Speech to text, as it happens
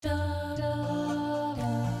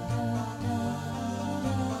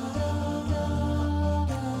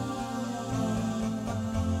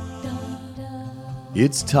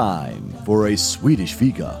It's time for a Swedish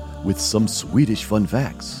fika with some Swedish fun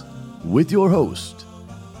facts with your host,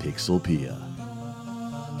 Pixelpia.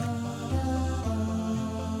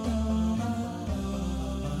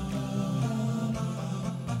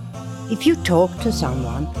 If you talk to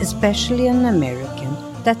someone, especially an American,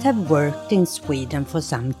 that have worked in Sweden for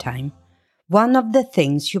some time, one of the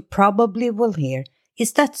things you probably will hear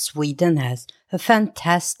is that Sweden has a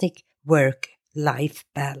fantastic work-life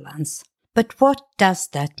balance. But what does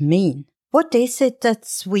that mean? What is it that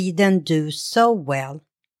Sweden do so well,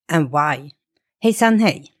 and why? Hejsan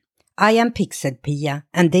hej! I am Pixelpia,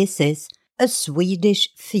 and this is a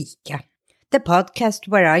Swedish fika, the podcast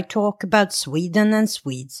where I talk about Sweden and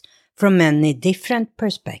Swedes from many different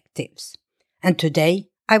perspectives. And today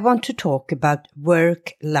I want to talk about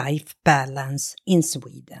work-life balance in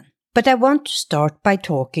Sweden. But I want to start by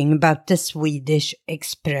talking about the Swedish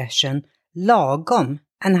expression lagom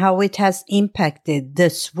and how it has impacted the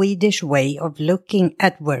Swedish way of looking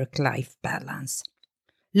at work-life balance.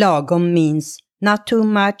 Lagom means not too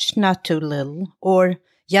much, not too little, or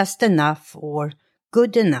just enough, or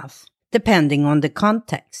good enough, depending on the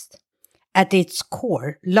context. At its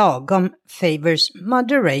core, lagom favors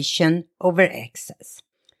moderation over excess.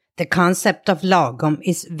 The concept of lagom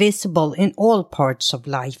is visible in all parts of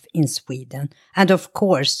life in Sweden, and of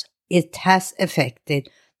course, it has affected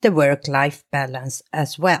the work-life balance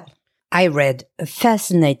as well. I read a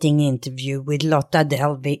fascinating interview with Lotta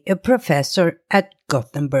Delvey, a professor at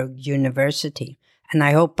Gothenburg University, and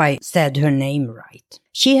I hope I said her name right.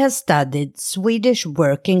 She has studied Swedish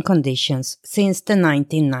working conditions since the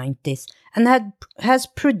 1990s and has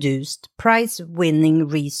produced prize-winning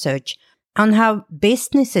research on how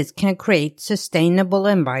businesses can create sustainable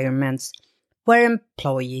environments where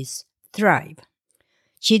employees thrive.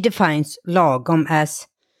 She defines lagom as,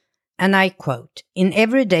 and I quote, "In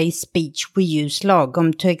everyday speech we use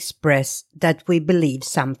lagom to express that we believe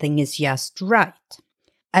something is just right.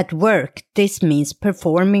 At work, this means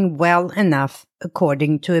performing well enough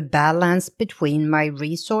according to a balance between my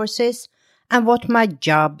resources and what my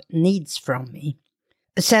job needs from me."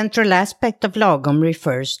 A central aspect of lagom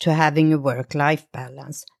refers to having a work-life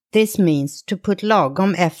balance. This means to put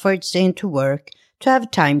lagom efforts into work to have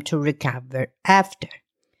time to recover after.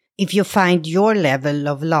 If you find your level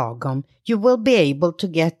of lagom, you will be able to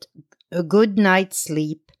get a good night's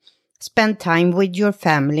sleep, spend time with your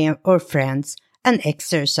family or friends, and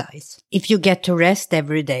exercise. If you get to rest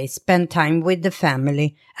every day, spend time with the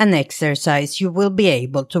family, and exercise, you will be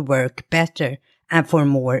able to work better and for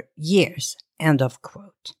more years. End of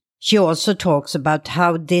quote. She also talks about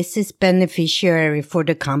how this is beneficiary for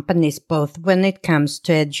the companies both when it comes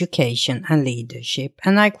to education and leadership,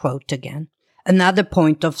 and I quote again. Another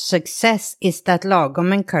point of success is that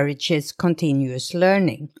lagom encourages continuous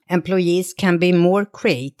learning. Employees can be more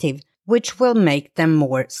creative, which will make them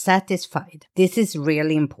more satisfied. This is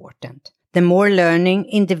really important. The more learning,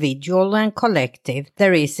 individual and collective,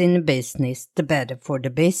 there is in a business, the better for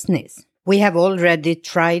the business. We have already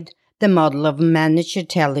tried the model of a manager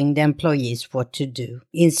telling the employees what to do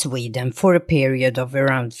in Sweden for a period of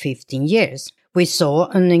around 15 years. We saw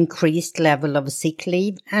an increased level of sick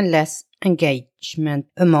leave and less engagement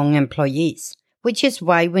among employees, which is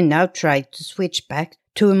why we now try to switch back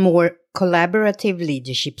to a more collaborative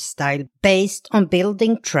leadership style based on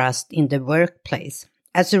building trust in the workplace.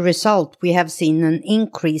 As a result, we have seen an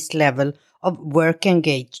increased level of work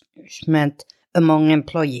engagement among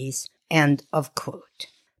employees. End of quote.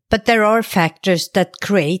 But there are factors that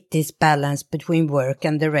create this balance between work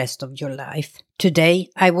and the rest of your life. Today,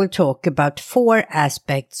 I will talk about 4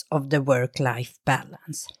 aspects of the work-life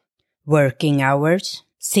balance: working hours,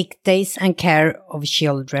 sick days and care of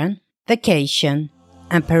children, vacation,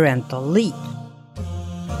 and parental leave.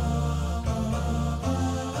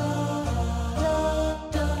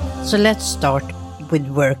 So let's start with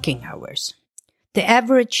working hours. The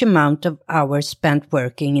average amount of hours spent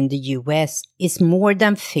working in the US is more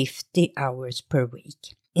than 50 hours per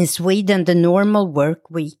week. In Sweden, the normal work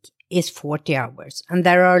week is 40 hours, and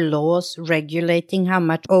there are laws regulating how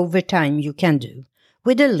much overtime you can do,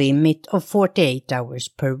 with a limit of 48 hours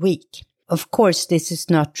per week. Of course, this is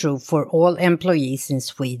not true for all employees in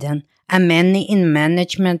Sweden, and many in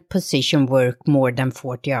management position work more than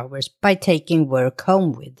 40 hours by taking work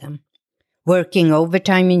home with them. Working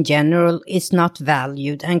overtime in general is not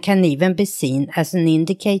valued and can even be seen as an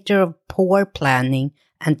indicator of poor planning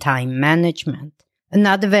and time management.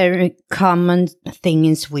 Another very common thing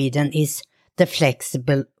in Sweden is the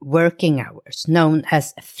flexible working hours, known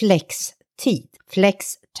as flextid,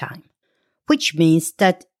 flex time, which means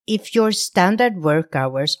that if your standard work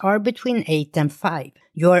hours are between 8 and 5,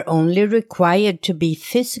 You are only required to be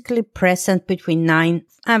physically present between 9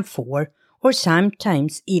 and 4, or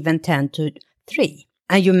sometimes even 10 to 3,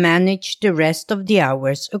 and you manage the rest of the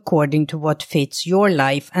hours according to what fits your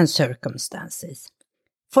life and circumstances.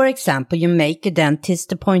 For example, you make a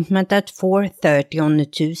dentist appointment at 4:30 on a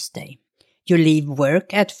Tuesday. You leave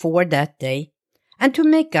work at 4 that day, and to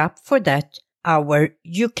make up for that hour,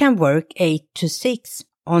 you can work 8 to 6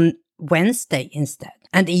 on Wednesday instead.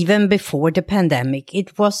 And even before the pandemic,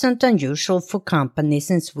 it wasn't unusual for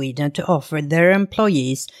companies in Sweden to offer their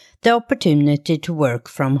employees the opportunity to work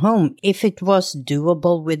from home if it was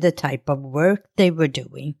doable with the type of work they were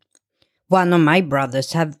doing. One of my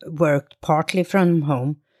brothers have worked partly from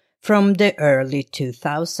home from the early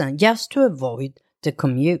 2000s just to avoid the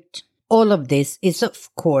commute. All of this is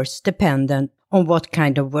of course dependent on what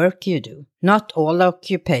kind of work you do. Not all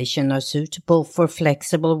occupations are suitable for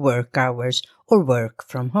flexible work hours or work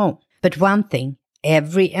from home. But one thing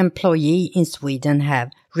every employee in Sweden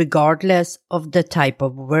have, regardless of the type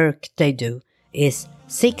of work they do, is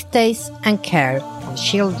sick days and care of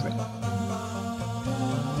children.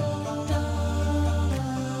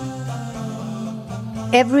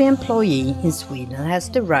 Every employee in Sweden has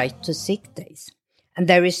the right to sick days, and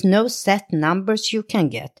there is no set numbers you can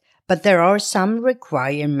get, but there are some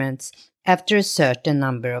requirements after a certain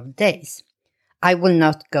number of days. I will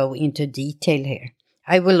not go into detail here.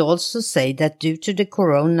 I will also say that due to the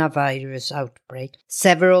coronavirus outbreak,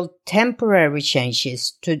 several temporary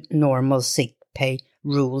changes to normal sick pay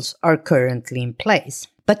rules are currently in place.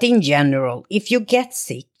 But in general, if you get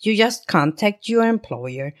sick, you just contact your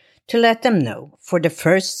employer to let them know. For the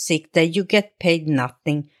first sick day, you get paid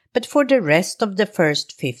nothing, but for the rest of the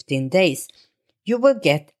first 15 days, you will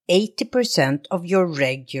get 80% of your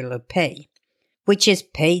regular pay, which is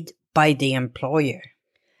paid by the employer.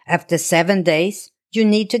 After 7 days, you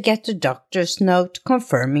need to get a doctor's note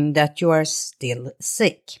confirming that you are still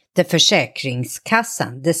sick. The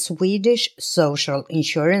Försäkringskassan, the Swedish Social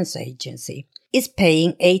Insurance Agency, is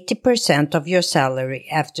paying 80% of your salary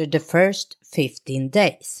after the first 15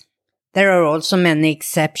 days. There are also many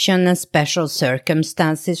exceptions and special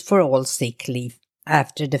circumstances for all sick leave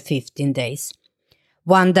after the 15 days.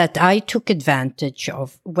 One that I took advantage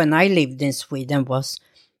of when I lived in Sweden was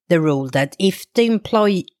the rule that if the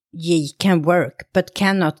employee can work but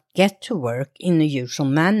cannot get to work in a usual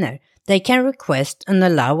manner, they can request an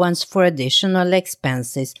allowance for additional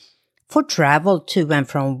expenses for travel to and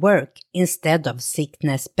from work instead of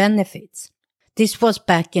sickness benefits. This was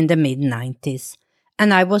back in the mid-90s,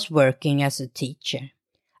 and I was working as a teacher.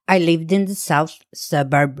 I lived in the south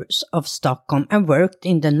suburbs of Stockholm and worked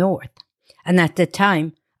in the north, and at the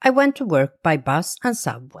time I went to work by bus and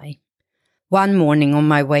subway. One morning on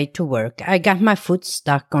my way to work, I got my foot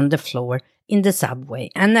stuck on the floor in the subway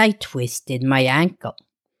and I twisted my ankle.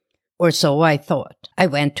 Or so I thought. I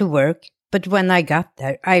went to work, but when I got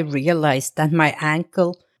there, I realized that my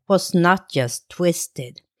ankle was not just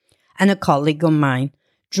twisted, and a colleague of mine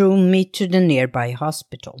drew me to the nearby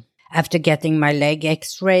hospital. After getting my leg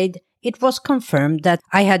x-rayed, it was confirmed that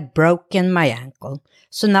I had broken my ankle,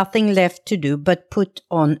 so nothing left to do but put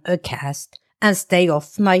on a cast and stay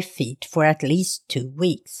off my feet for at least 2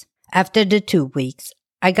 weeks. After the 2 weeks,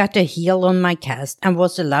 I got a heel on my cast and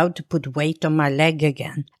was allowed to put weight on my leg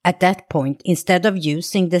again. At that point, instead of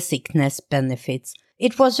using the sickness benefits,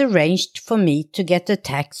 it was arranged for me to get a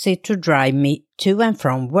taxi to drive me to and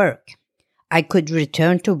from work. I could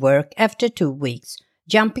return to work after 2 weeks,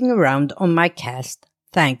 jumping around on my cast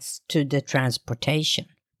thanks to the transportation.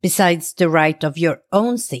 Besides the right of your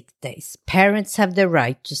own sick days, parents have the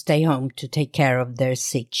right to stay home to take care of their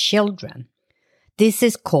sick children. This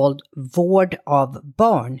is called vård av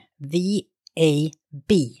barn,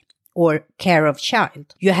 VAB, or care of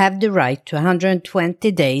child. You have the right to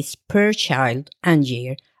 120 days per child and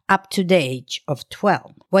year up to the age of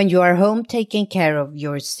 12. When you are home taking care of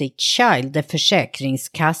your sick child, the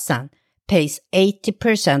Försäkringskassan pays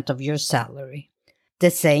 80% of your salary. The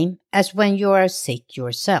same as when you are sick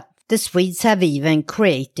yourself. The Swedes have even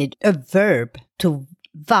created a verb to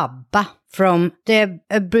vabba from the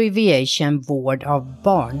abbreviation vård av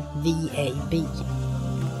barn, VAB.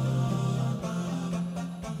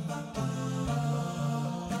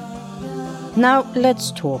 Now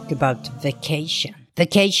let's talk about vacation.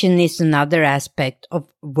 Vacation is another aspect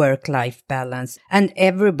of work-life balance, and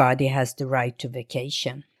everybody has the right to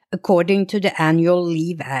vacation. According to the Annual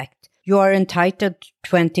Leave Act, you are entitled to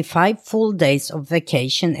 25 full days of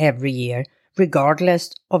vacation every year,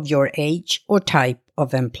 regardless of your age or type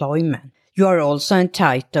of employment. You are also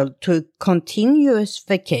entitled to a continuous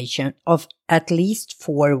vacation of at least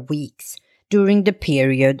 4 weeks during the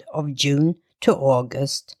period of June to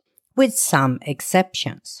August, with some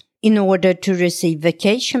exceptions. In order to receive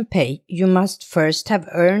vacation pay, you must first have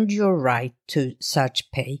earned your right to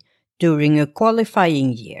such pay during a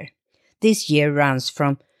qualifying year. This year runs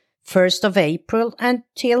from 1st of April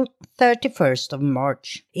until 31st of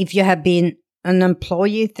March. If you have been an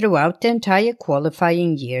employee throughout the entire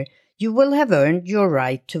qualifying year, you will have earned your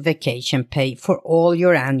right to vacation pay for all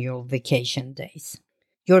your annual vacation days.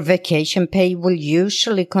 Your vacation pay will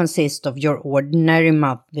usually consist of your ordinary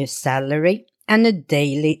monthly salary and a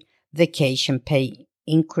daily vacation pay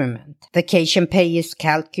increment. Vacation pay is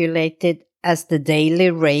calculated as the daily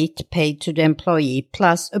rate paid to the employee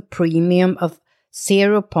plus a premium of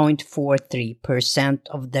 0.43%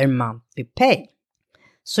 of their monthly pay.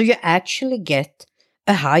 So you actually get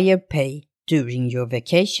a higher pay during your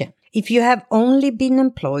vacation. If you have only been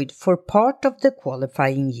employed for part of the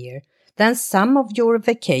qualifying year, then some of your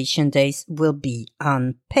vacation days will be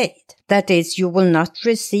unpaid. That is, you will not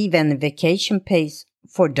receive any vacation pays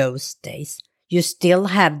for those days. You still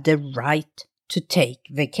have the right to take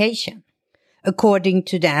vacation. According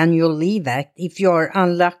to the Annual Leave Act, if you are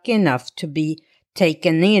unlucky enough to be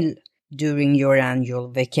taken ill during your annual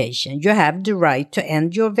vacation, you have the right to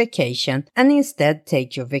end your vacation and instead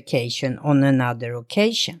take your vacation on another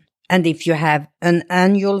occasion. And if you have an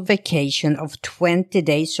annual vacation of 20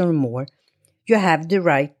 days or more, you have the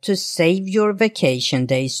right to save your vacation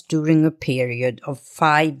days during a period of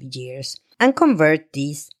 5 years and convert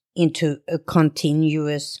these into a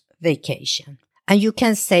continuous vacation. And you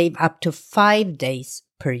can save up to 5 days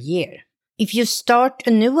per year. If you start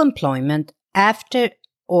a new employment after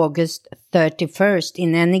August 31st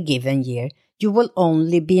in any given year, you will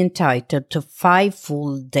only be entitled to 5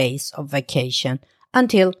 full days of vacation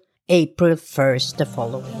until April 1st the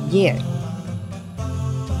following year.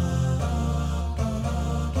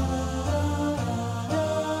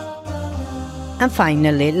 And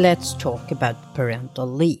finally, let's talk about parental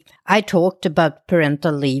leave. I talked about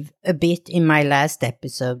parental leave a bit in my last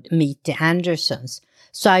episode, Meet the Andersons,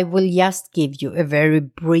 so I will just give you a very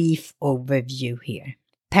brief overview here.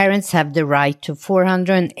 Parents have the right to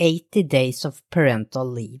 480 days of parental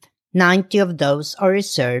leave. 90 of those are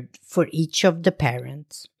reserved for each of the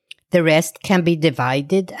parents. The rest can be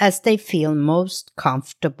divided as they feel most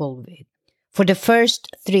comfortable with. For the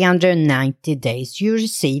first 390 days, you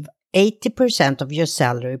receive 80% of your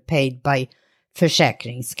salary paid by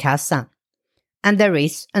Försäkringskassan, and there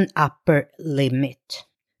is an upper limit.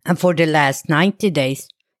 And for the last 90 days,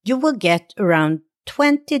 you will get around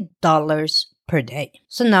 $20 per day.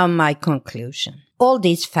 So now my conclusion. All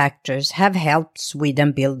these factors have helped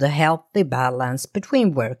Sweden build a healthy balance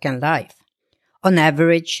between work and life. On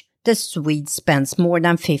average, the Swede spends more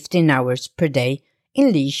than 15 hours per day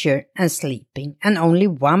in leisure and sleeping, and only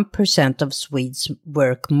 1% of Swedes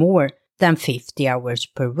work more than 50 hours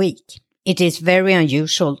per week. It is very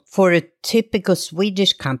unusual for a typical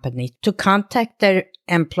Swedish company to contact their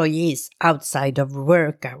employees outside of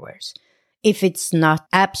work hours, if it's not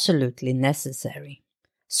absolutely necessary.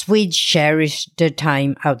 Swedes cherish their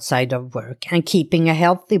time outside of work, and keeping a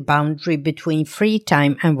healthy boundary between free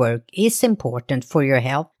time and work is important for your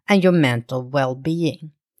health and your mental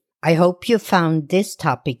well-being. I hope you found this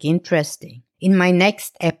topic interesting. In my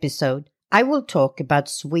next episode, I will talk about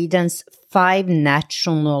Sweden's 5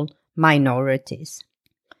 national minorities.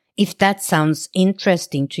 If that sounds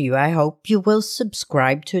interesting to you, I hope you will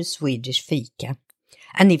subscribe to Swedish Fika.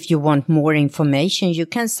 And if you want more information, you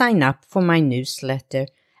can sign up for my newsletter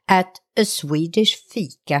at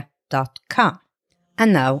aswedishfika.com.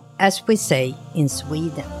 And now, as we say in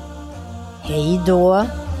Sweden, hej då!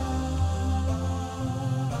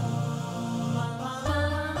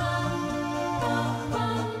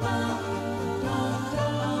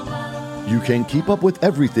 You can keep up with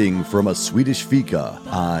everything from A Swedish Fika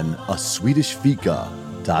on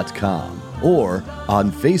aswedishfika.com or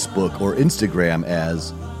on Facebook or Instagram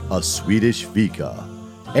as A Swedish Fika.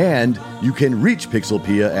 And you can reach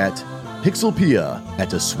Pixelpia at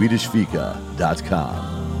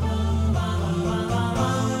pixelpia@aswedishfika.com.